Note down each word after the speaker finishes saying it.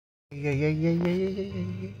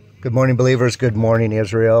Good morning, believers. Good morning,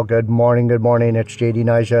 Israel. Good morning, good morning. It's JD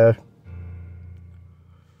Naja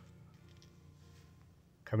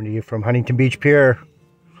coming to you from Huntington Beach Pier,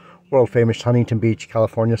 world famous Huntington Beach,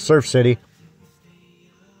 California, Surf City.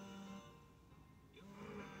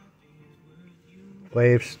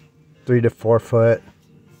 Waves 3 to 4 foot.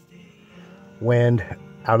 Wind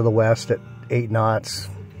out of the west at 8 knots.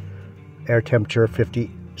 Air temperature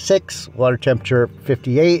 56. Water temperature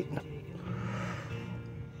 58.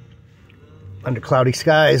 Under cloudy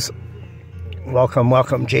skies. Welcome,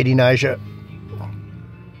 welcome, JD Naja.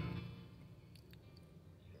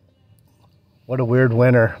 What a weird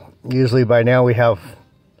winter. Usually by now we have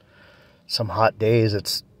some hot days.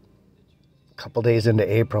 It's a couple days into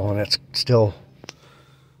April and it's still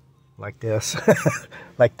like this.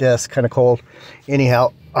 Like this, kind of cold.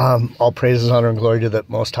 Anyhow, all praises, honor, and glory to the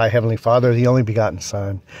Most High Heavenly Father, the only begotten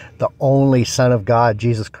Son, the only Son of God,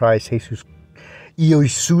 Jesus Christ,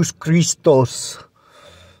 Jesus Christos,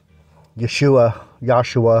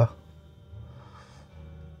 Yeshua,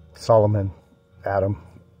 Solomon, Adam,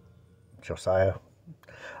 Josiah.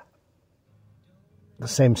 The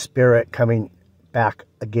same Spirit coming back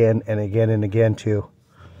again and again and again to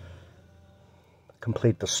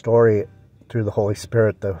complete the story through the Holy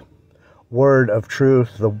Spirit, the Word of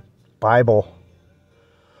truth, the Bible,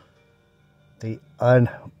 the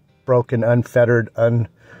unbroken, unfettered,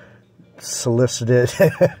 unsolicited,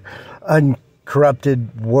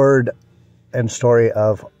 uncorrupted word and story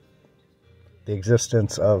of the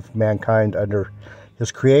existence of mankind under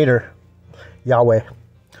his Creator, Yahweh.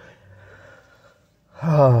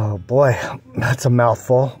 Oh boy, that's a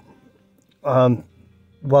mouthful.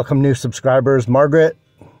 Welcome new subscribers, Margaret.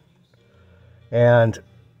 And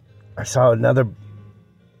I saw another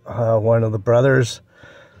one of the brothers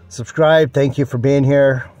subscribe. Thank you for being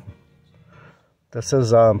here. This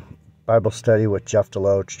is Bible study with Jeff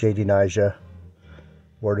Deloach, JD Naja,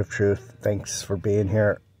 Word of Truth. Thanks for being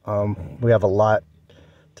here. We have a lot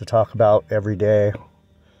to talk about every day.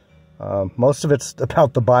 Most of it's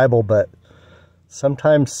about the Bible, but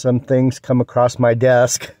sometimes some things come across my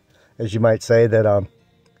desk, as you might say, that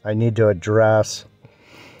I need to address.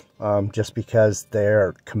 Just because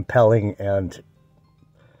they're compelling and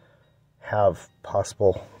have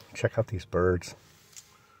possible... Check out these birds.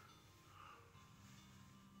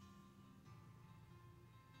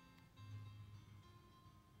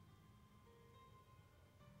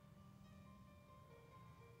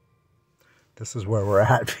 This is where we're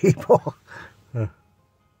at, people. Doesn't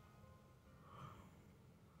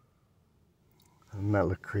that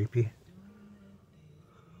look creepy?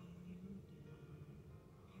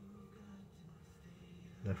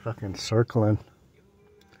 They're fucking circling.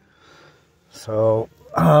 So,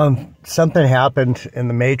 something happened in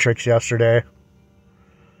the Matrix yesterday.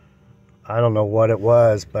 I don't know what it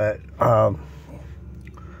was, but let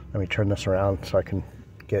me turn this around so I can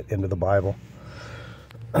get into the Bible.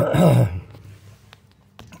 Good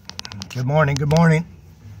morning, good morning.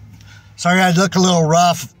 Sorry I look a little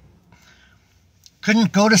rough.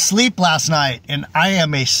 Couldn't go to sleep last night, and I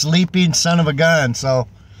am a sleeping son of a gun, so...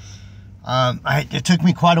 it took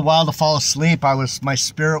me quite a while to fall asleep. My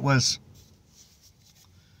spirit was,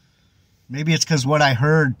 maybe it's because what I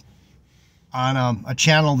heard on a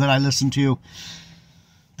channel that I listened to.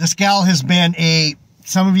 This gal has been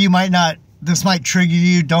some of you might not, this might trigger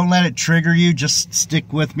you. Don't let it trigger you. Just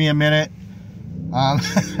stick with me a minute.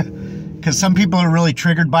 Because some people are really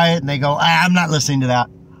triggered by it and they go, I'm not listening to that.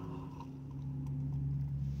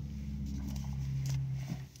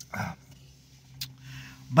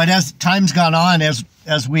 But as time's gone on, as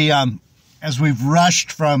we've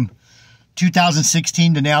rushed from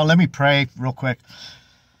 2016 to now, let me pray real quick.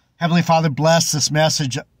 Heavenly Father, bless this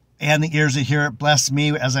message and the ears that hear it. Bless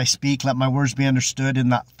me as I speak. Let my words be understood, and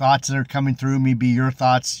the thoughts that are coming through me be your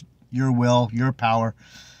thoughts, your will, your power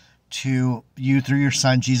to you through your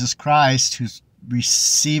Son, Jesus Christ, who's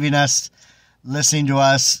receiving us, listening to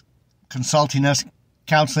us, consulting us,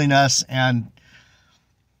 counseling us, and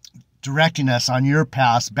directing us on your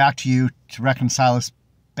path back to you to reconcile us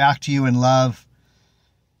back to you in love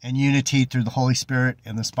and unity through the Holy Spirit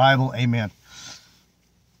in this Bible. Amen.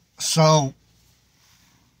 So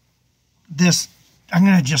I'm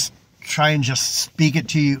going to just try and just speak it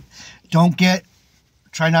to you.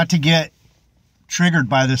 Try not to get triggered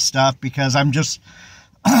by this stuff, because I'm just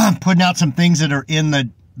putting out some things that are in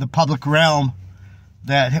the public realm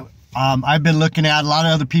that I've been looking at. A lot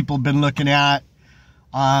of other people have been looking at.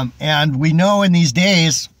 And we know in these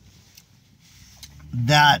days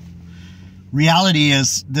that reality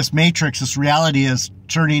is, this matrix, this reality is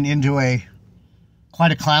turning into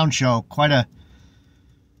quite a clown show, quite a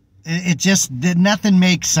it just nothing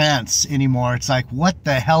makes sense anymore. It's like, what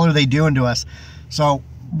the hell are they doing to us? So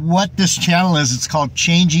what this channel is, it's called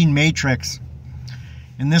Changing Matrix.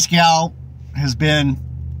 And this gal has been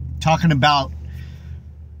talking about,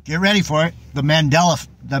 get ready for it, the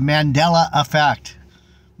Mandela effect.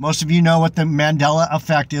 Most of you know what the Mandela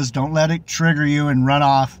effect is. Don't let it trigger you and run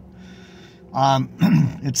off.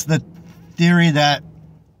 It's the theory that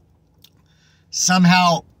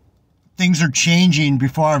somehow things are changing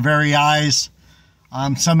before our very eyes.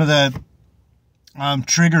 Some of the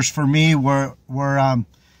triggers for me were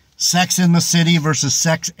Sex in the City versus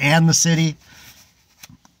Sex and the City.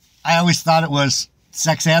 I always thought it was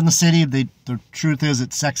Sex and the City. The truth is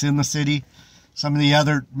it's Sex in the City. Some of the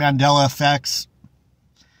other Mandela effects,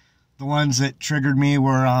 the ones that triggered me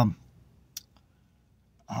were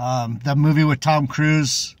the movie with Tom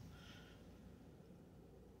Cruise,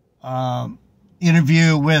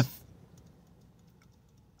 Interview with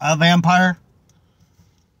a Vampire,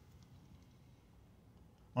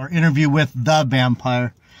 or Interview with the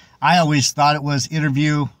Vampire. I always thought it was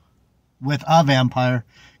Interview with a Vampire.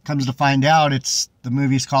 Comes to find out, the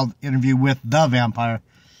movie's called Interview with the Vampire.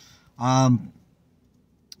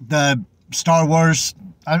 The Star Wars,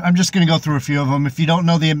 I'm just going to go through a few of them. If you don't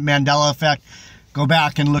know the Mandela effect, go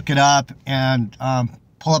back and look it up and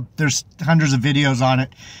pull up. There's hundreds of videos on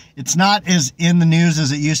it. It's not as in the news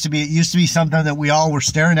as it used to be. It used to be something that we all were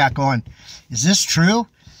staring at going, is this true?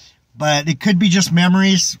 But it could be just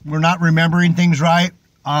memories. We're not remembering things right.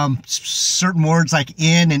 Certain words like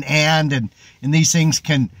in and these things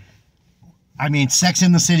can, I mean, Sex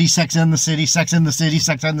in the City, Sex in the City, Sex in the City,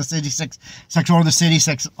 Sex in the City, Sex over the City,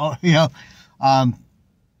 Sex, you know,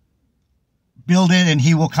 build it and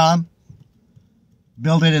he will come.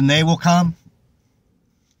 Build it and they will come.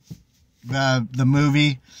 The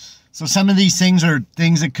movie. So some of these things are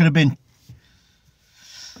things that could have been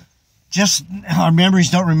just, our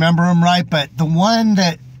memories don't remember them right. But the one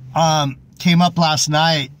that came up last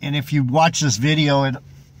night, and if you watch this video, and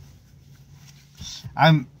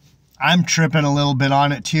I'm tripping a little bit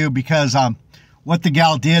on it too, because what the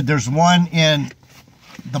gal did, there's one in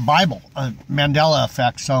the Bible, Mandela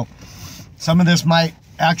effect. So some of this might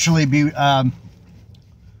actually be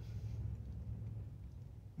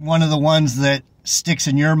one of the ones that sticks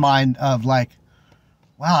in your mind of like,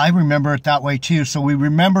 wow, I remember it that way too. So we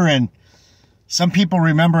remember some people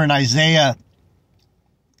remember in Isaiah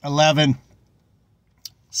 11:6,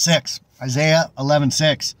 Isaiah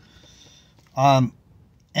 11:6,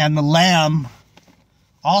 and the lamb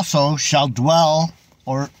also shall dwell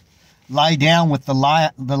or lie down with the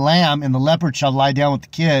lamb, and the leopard shall lie down with the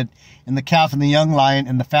kid, and the calf and the young lion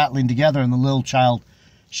and the fatling together, and the little child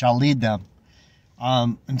shall lead them.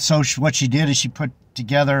 And so what she did is she put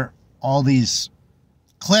together all these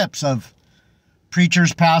clips of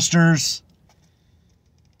preachers, pastors,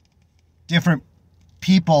 different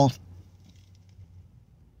people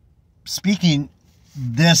speaking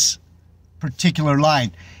this particular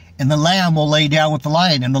line. And the lamb will lay down with the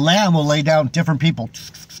lion, and the lamb will lay down with different people,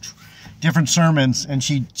 different sermons. And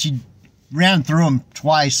she ran through them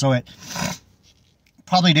twice, so it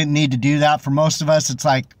probably didn't need to do that. For most of us, it's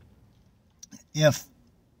like if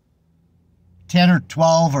 10 or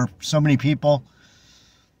 12 or so many people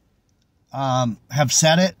have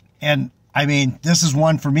said it. And I mean, this is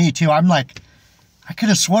one for me too. I'm like, I could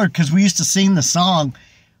have sworn, because we used to sing the song,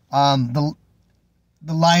 the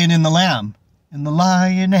Lion and the Lamb, and the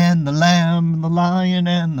lion and the lamb, and the lion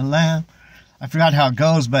and the lamb. I forgot how it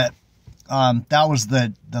goes, but that was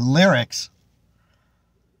the lyrics.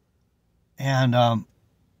 And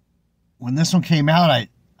when this one came out,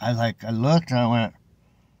 I looked and I went,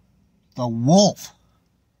 the wolf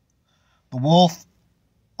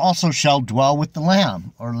also shall dwell with the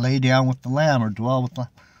lamb, or lay down with the lamb, or dwell with the lamb.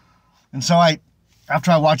 And so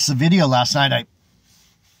after I watched the video last night, I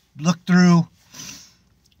looked through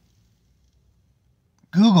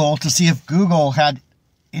Google to see if Google had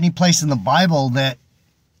any place in the Bible that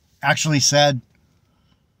actually said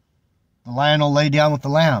the lion will lay down with the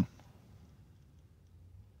lamb.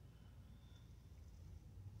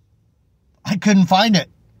 I couldn't find it.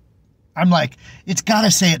 I'm like, it's got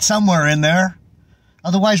to say it somewhere in there.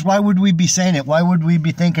 Otherwise, why would we be saying it? Why would we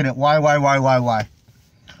be thinking it? Why?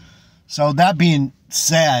 So that being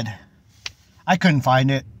said, I couldn't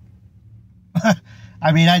find it.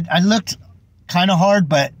 I mean, I looked kind of hard,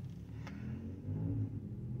 but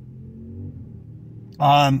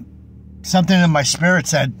something in my spirit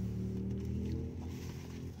said,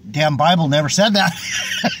 damn Bible never said that.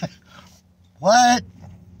 What?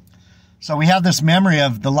 So we have this memory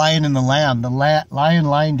of the lion and the lamb, the lion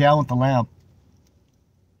lying down with the lamb.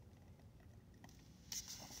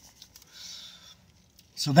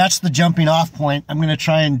 So that's the jumping off point. I'm going to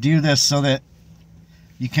try and do this so that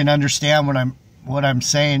you can understand what I'm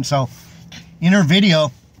saying. So in her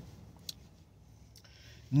video,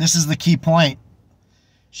 and this is the key point,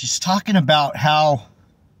 she's talking about how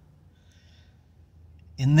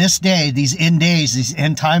in this day, these end days, these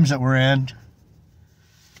end times that we're in,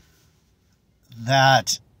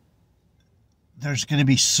 that there's going to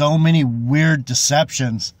be so many weird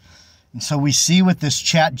deceptions. And so we see with this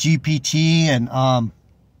ChatGPT and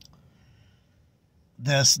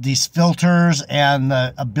these filters and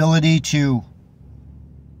the ability to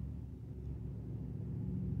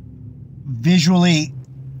visually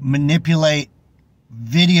manipulate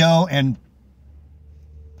video and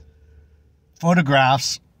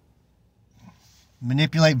photographs,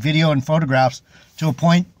 to a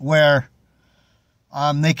point where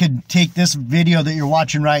they could take this video that you're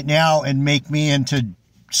watching right now and make me into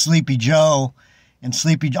Sleepy Joe, and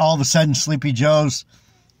all of a sudden Sleepy Joe's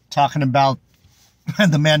talking about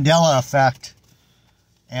the Mandela effect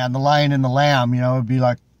and the Lion and the Lamb. You know, it'd be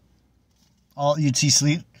like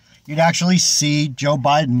you'd actually see Joe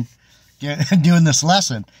Biden doing this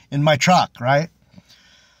lesson in my truck, right?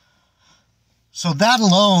 So that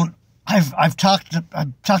alone, I've talked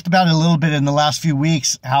about it a little bit in the last few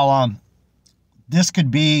weeks, how this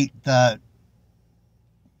could be the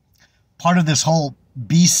part of this whole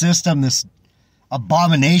beast system, this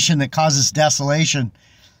abomination that causes desolation.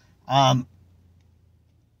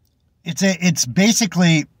 It's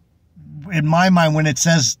basically, in my mind, when it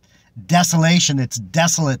says desolation, it's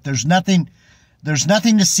desolate. There's nothing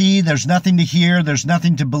to see, there's nothing to hear, there's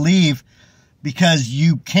nothing to believe, because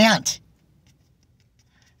you can't.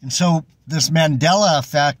 And so this Mandela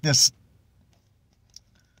effect, this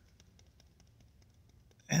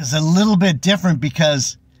is a little bit different,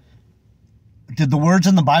 because did the words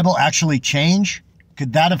in the Bible actually change?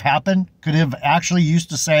 Could that have happened? Could it have actually used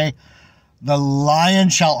to say, the lion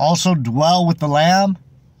shall also dwell with the lamb?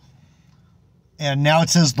 And now it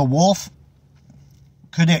says the wolf.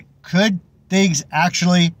 Could the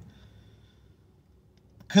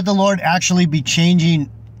Lord actually be changing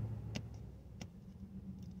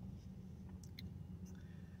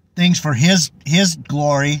things for his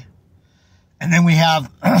glory? And then we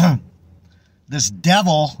have this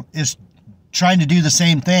devil is trying to do the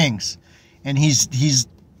same things, and he's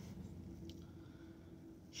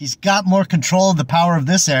got more control of the power of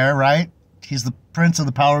this air, right? He's the prince of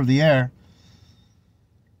the power of the air.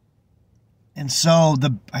 And so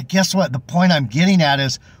I guess what the point I'm getting at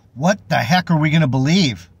is, what the heck are we going to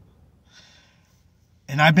believe?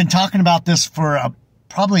 And I've been talking about this for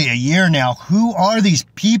probably a year now. Who are these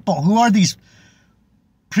people? Who are these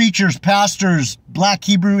preachers, pastors, black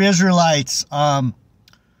Hebrew Israelites?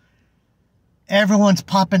 Everyone's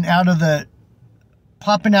popping out of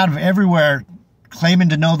everywhere, claiming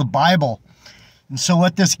to know the Bible. And so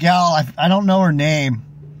what this gal, I don't know her name.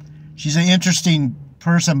 She's an interesting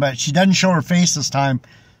person, but she doesn't show her face this time,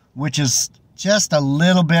 which is just a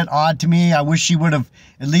little bit odd to me. I wish she would have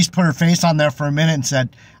at least put her face on there for a minute and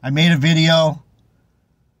said, I made a video.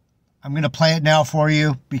 I'm going to play it now for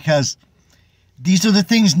you, because these are the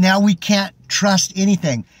things now we can't trust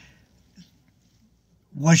anything.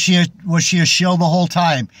 Was she a shill the whole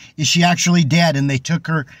time? Is she actually dead and they took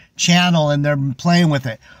her channel and they're playing with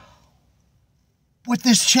it? With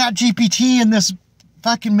this ChatGPT and this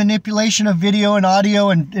fucking manipulation of video and audio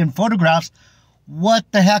and photographs, what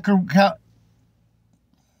the heck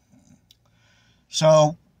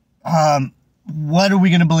So, what are we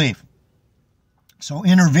going to believe? So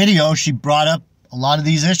in her video, she brought up a lot of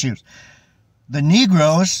these issues. The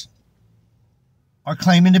Negroes are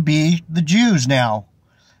claiming to be the Jews now.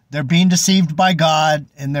 They're being deceived by God,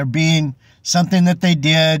 and they're being something that they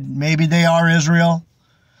did. Maybe they are Israel.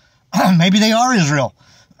 Maybe they are Israel.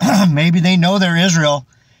 Maybe they know they're Israel,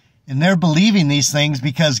 and they're believing these things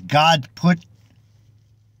because God put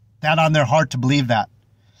that on their heart to believe that.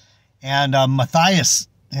 And Matthias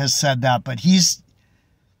has said that, but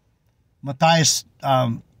Matthias,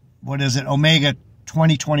 what is it, Omega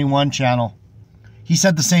 2021 channel. He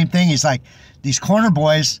said the same thing. He's like, these corner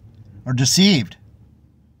boys are deceived.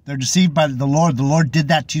 They're deceived by the Lord. The Lord did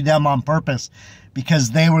that to them on purpose, because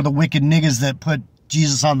they were the wicked niggas that put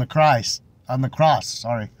Jesus on the cross. Put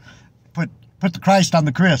the Christ on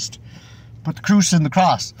the Christ. Put the cruce in the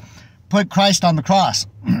cross. Put Christ on the cross.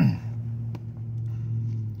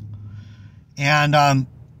 And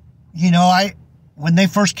when they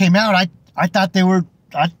first came out, I thought they were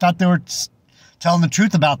telling the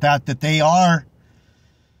truth about that they are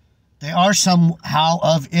somehow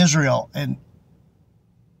of Israel. And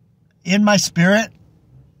in my spirit,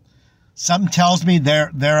 something tells me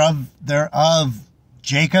they're of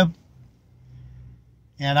Jacob.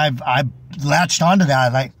 And I've latched onto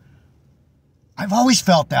that. I've always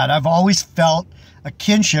felt that. I've always felt a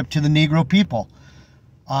kinship to the Negro people.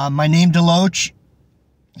 My name Deloach,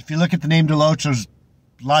 if you look at the name Deloach, there's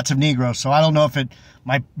lots of Negroes. So I don't know if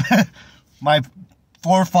my my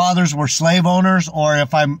forefathers were slave owners or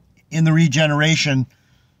if I'm in the regeneration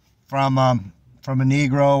from a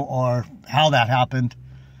Negro or how that happened.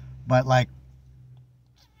 But like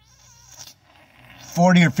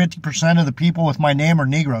 40 or 50% of the people with my name are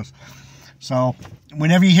Negroes. So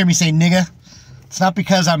whenever you hear me say nigga, it's not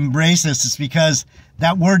because I'm racist. It's because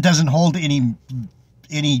that word doesn't hold any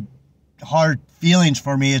hard feelings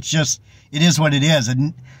for me. It's just, it is what it is. A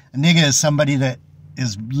nigga is somebody that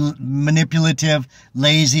is manipulative,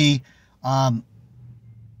 lazy,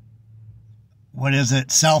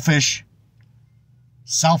 selfish.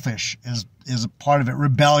 Selfish is a part of it.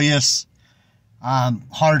 Rebellious,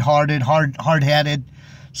 hard-hearted, hard-headed.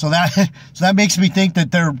 So that makes me think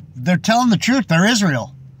that they're telling the truth. They're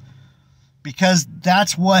Israel. Because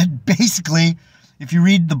that's what basically, if you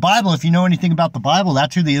read the Bible, if you know anything about the Bible,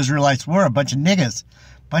 that's who the Israelites were. A bunch of niggas,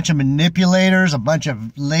 a bunch of manipulators, a bunch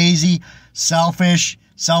of lazy, selfish,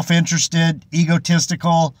 self-interested,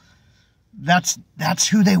 egotistical. That's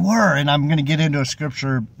who they were. And I'm going to get into a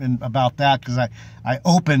scripture about that because I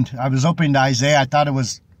was opening to Isaiah. I thought it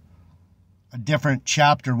was a different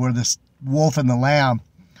chapter where this wolf and the lamb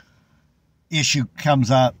issue comes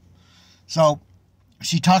up. So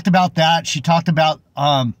she talked about that. She talked about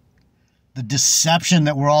the deception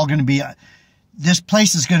that we're all going to be. This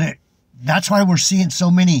place is going to, that's why we're seeing so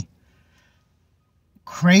many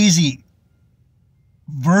crazy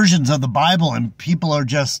versions of the Bible and people are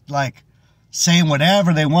just like saying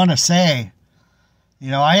whatever they want to say. You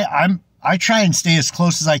know, I try and stay as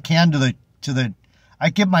close as I can to the I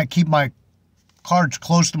keep my cards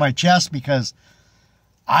close to my chest because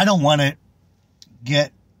I don't want to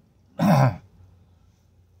get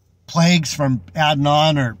plagues from adding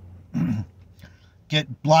on or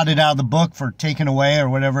get blotted out of the book for taking away or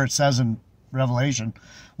whatever it says in Revelation.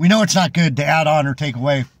 We know it's not good to add on or take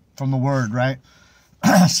away from the word, right?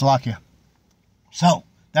 Salakia. So,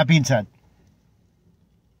 that being said,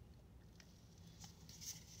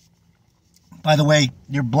 by the way,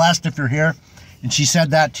 you're blessed if you're here. And she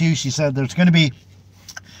said that too. She said there's going to be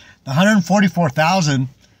the 144,000,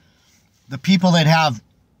 the people that have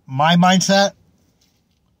my mindset.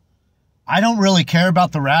 I don't really care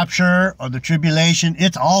about the rapture or the tribulation.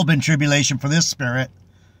 It's all been tribulation for this spirit.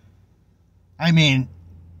 I mean,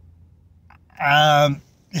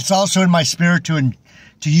 it's also in my spirit to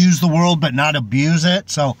use the world but not abuse it.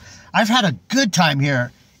 So I've had a good time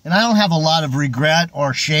here, and I don't have a lot of regret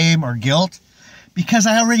or shame or guilt because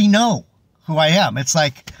I already know who I am. It's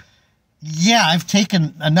like, yeah, I've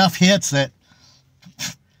taken enough hits that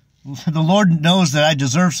the Lord knows that I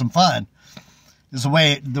deserve some fun. Is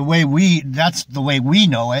that's the way we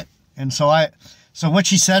know it. And so what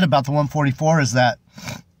she said about the 144 is that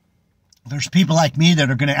there's people like me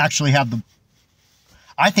that are going to actually have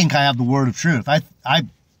I think I have the word of truth. I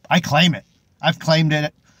claim it. I've claimed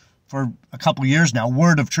it for a couple years now.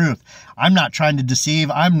 Word of truth. I'm not trying to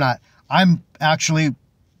deceive. I'm actually,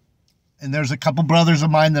 and there's a couple brothers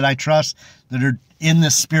of mine that I trust that are in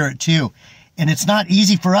this spirit too. And it's not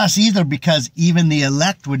easy for us either because even the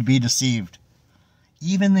elect would be deceived.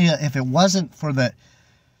 If it wasn't for the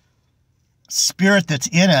spirit that's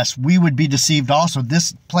in us, we would be deceived also.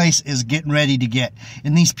 This place is getting ready to get.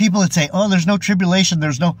 And these people that say, oh, there's no tribulation,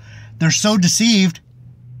 they're so deceived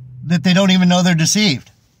that they don't even know they're deceived.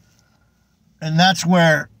 And that's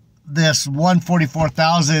where this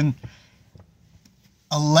 144,000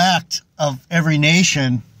 elect of every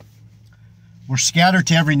nation, we're scattered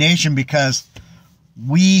to every nation because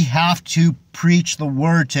we have to preach the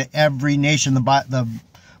word to every nation. The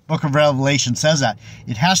book of Revelation says that.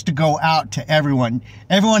 It has to go out to everyone.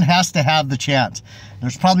 Everyone has to have the chance.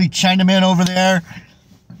 There's probably Chinamen over there,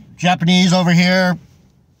 Japanese over here,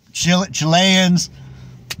 Chileans,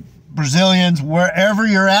 Brazilians, wherever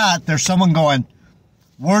you're at, there's someone going,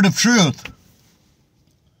 word of truth.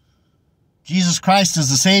 Jesus Christ is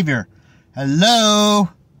the Savior. Hello?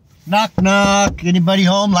 Knock, knock. Anybody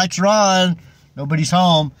home? Lights are on. Nobody's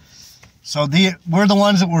home. So we're the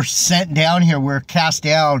ones that were sent down here. We're cast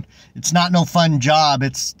down. It's not no fun job.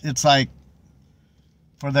 It's like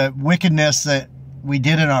for the wickedness that we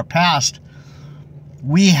did in our past,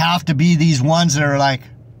 we have to be these ones that are like,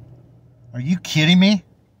 are you kidding me?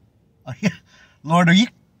 Lord, are you?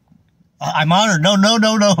 I'm honored. No.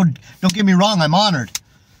 Don't get me wrong. I'm honored.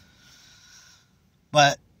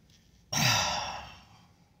 But,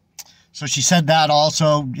 so she said that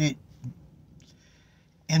also.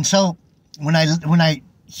 And so when I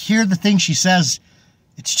hear the things she says,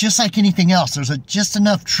 it's just like anything else. There's just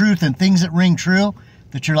enough truth and things that ring true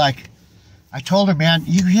that you're like, I told her, man,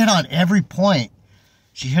 you hit on every point.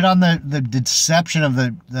 She hit on the deception of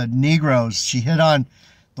the Negroes. She hit on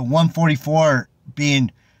the 144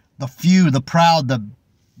 being the few, the proud, the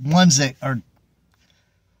ones that are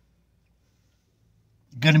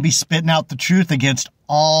going to be spitting out the truth against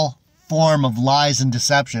all form of lies and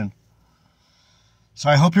deception. So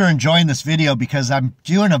I hope you're enjoying this video, because I'm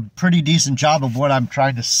doing a pretty decent job of what I'm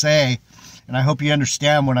trying to say, and I hope you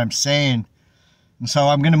understand what I'm saying. And so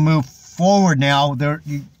I'm going to move forward now.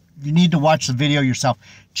 You need to watch the video yourself.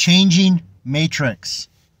 Changing Matrix.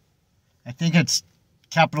 I think it's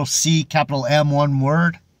capital C, capital M, one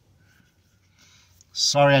word.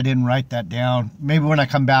 Sorry I didn't write that down. Maybe when I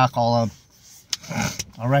come back I'll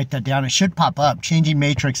write that down. It should pop up. Changing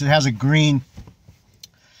Matrix. It has a green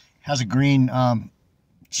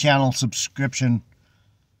channel subscription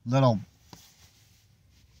little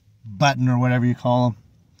button or whatever you call them.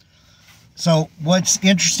 So what's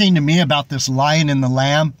interesting to me about this Lion and the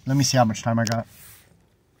Lamb, let me see how much time I got.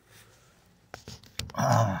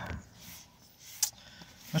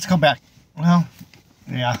 Let's go back. Well,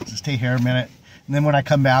 yeah, just stay here a minute. And then when I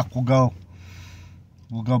come back, we'll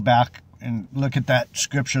go back and look at that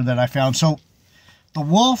scripture that I found. So the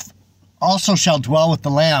wolf also shall dwell with the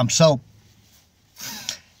lamb. So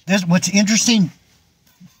what's interesting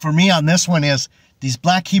for me on this one is these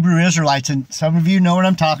black Hebrew Israelites, and some of you know what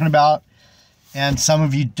I'm talking about, and some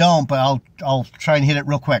of you don't, but I'll try and hit it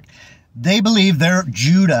real quick. They believe they're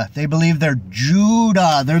Judah. They believe they're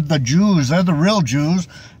Judah. They're the Jews. They're the real Jews.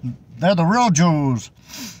 They're the real Jews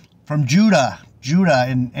from Judah.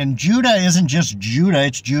 And Judah isn't just Judah.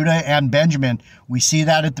 It's Judah and Benjamin. We see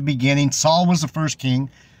that at the beginning. Saul was the first king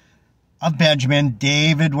of Benjamin.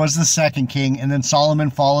 David was the second king. And then Solomon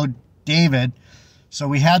followed David. So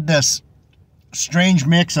we had this strange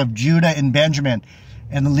mix of Judah and Benjamin.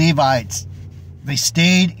 And the Levites, they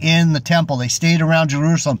stayed in the temple. They stayed around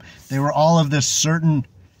Jerusalem. They were all of this certain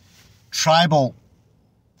tribal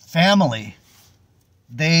family.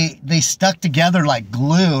 They stuck together like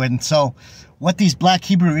glue. And so what these black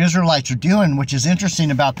Hebrew Israelites are doing, which is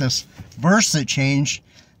interesting about this verse that changed,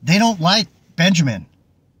 they don't like Benjamin.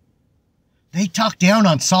 They talk down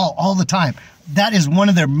on Saul all the time. That is one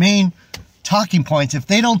of their main talking points. If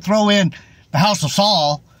they don't throw in the house of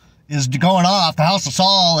Saul is going off, the house of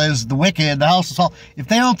Saul is the wicked, the house of Saul, if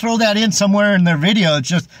they don't throw that in somewhere in their video, it's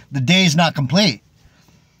just the day's not complete.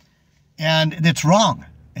 And it's wrong.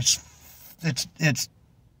 It's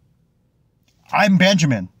I'm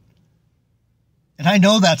Benjamin. And I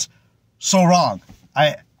know that's so wrong.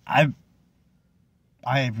 I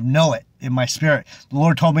know it in my spirit. The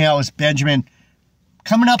Lord told me I was Benjamin.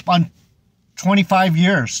 Coming up on 25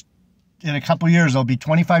 years. In a couple years, it'll be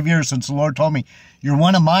 25 years since the Lord told me, you're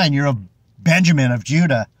one of mine. You're a Benjamin of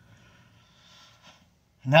Judah.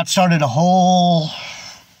 And that started a whole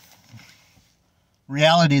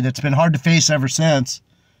reality that's been hard to face ever since.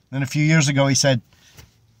 Then a few years ago, he said,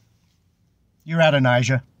 you're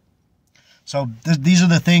Adonijah. So these are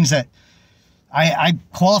the things that I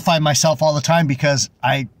qualify myself all the time, because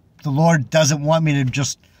the Lord doesn't want me to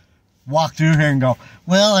just walk through here and go,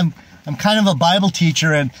 well, I'm kind of a Bible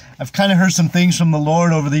teacher and I've kind of heard some things from the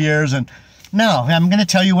Lord over the years. And no, I'm going to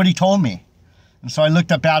tell you what he told me. And so I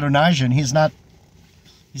looked up Adonijah, and he's not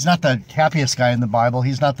the happiest guy in the Bible.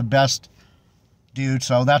 He's not the best dude.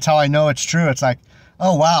 So that's how I know it's true. It's like,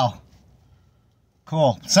 oh, wow.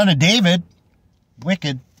 Cool. Son of David.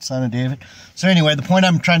 Wicked son of David. So anyway, the point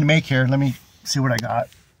I'm trying to make here, let me see what I got.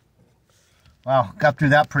 Wow, got through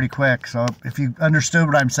that pretty quick. So if you understood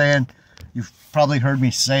what I'm saying, you've probably heard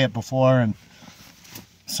me say it before, and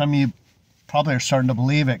some of you probably are starting to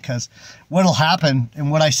believe it, because what'll happen,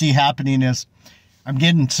 and what I see happening is I'm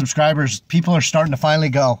getting subscribers. People are starting to finally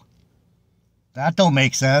go, that don't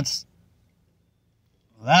make sense.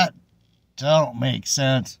 That don't make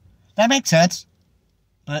sense. That makes sense.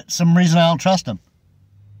 But some reason I don't trust them.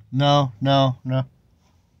 No.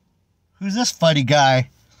 Who's this funny guy?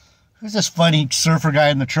 Who's this funny surfer guy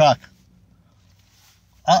in the truck?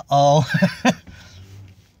 Uh-oh. It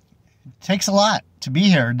takes a lot to be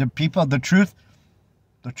here. The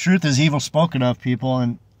truth is evil spoken of, people.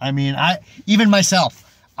 And I mean, even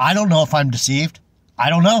myself, I don't know if I'm deceived. I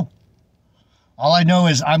don't know. All I know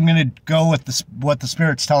is I'm going to go with what the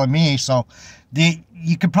Spirit's telling me. So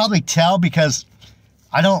you could probably tell, because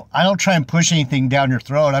I don't try and push anything down your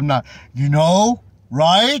throat. I'm not,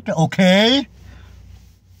 right? Okay.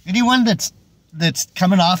 Anyone that's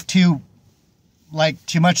coming off too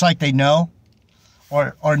much like they know,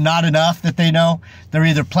 or not enough that they know. They're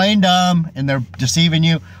either playing dumb and they're deceiving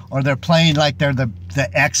you, or they're playing like they're the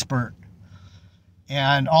expert.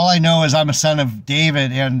 And all I know is I'm a son of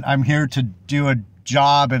David, and I'm here to do a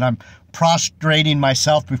job, and I'm prostrating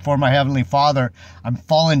myself before my Heavenly Father. I'm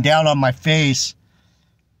falling down on my face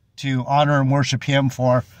to honor and worship Him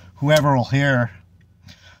for whoever will hear.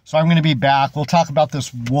 So I'm going to be back. We'll talk about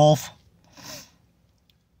this wolf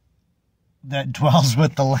that dwells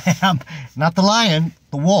with the lamb. Not the lion,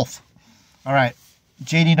 the wolf. All right.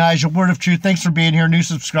 JD Nigel, Word of Truth. Thanks for being here. New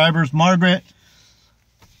subscribers. Margaret.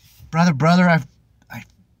 Brother,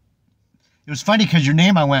 it was funny because your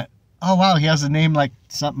name, I went, oh, wow, he has a name like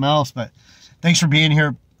something else. But thanks for being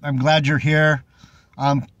here. I'm glad you're here.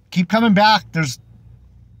 Keep coming back. There's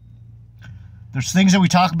things that we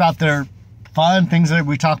talk about that are fun, things that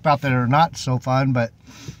we talk about that are not so fun, but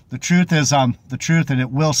the truth is the truth, and it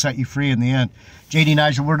will set you free in the end. JD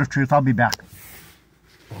Nigel, Word of Truth. I'll be back.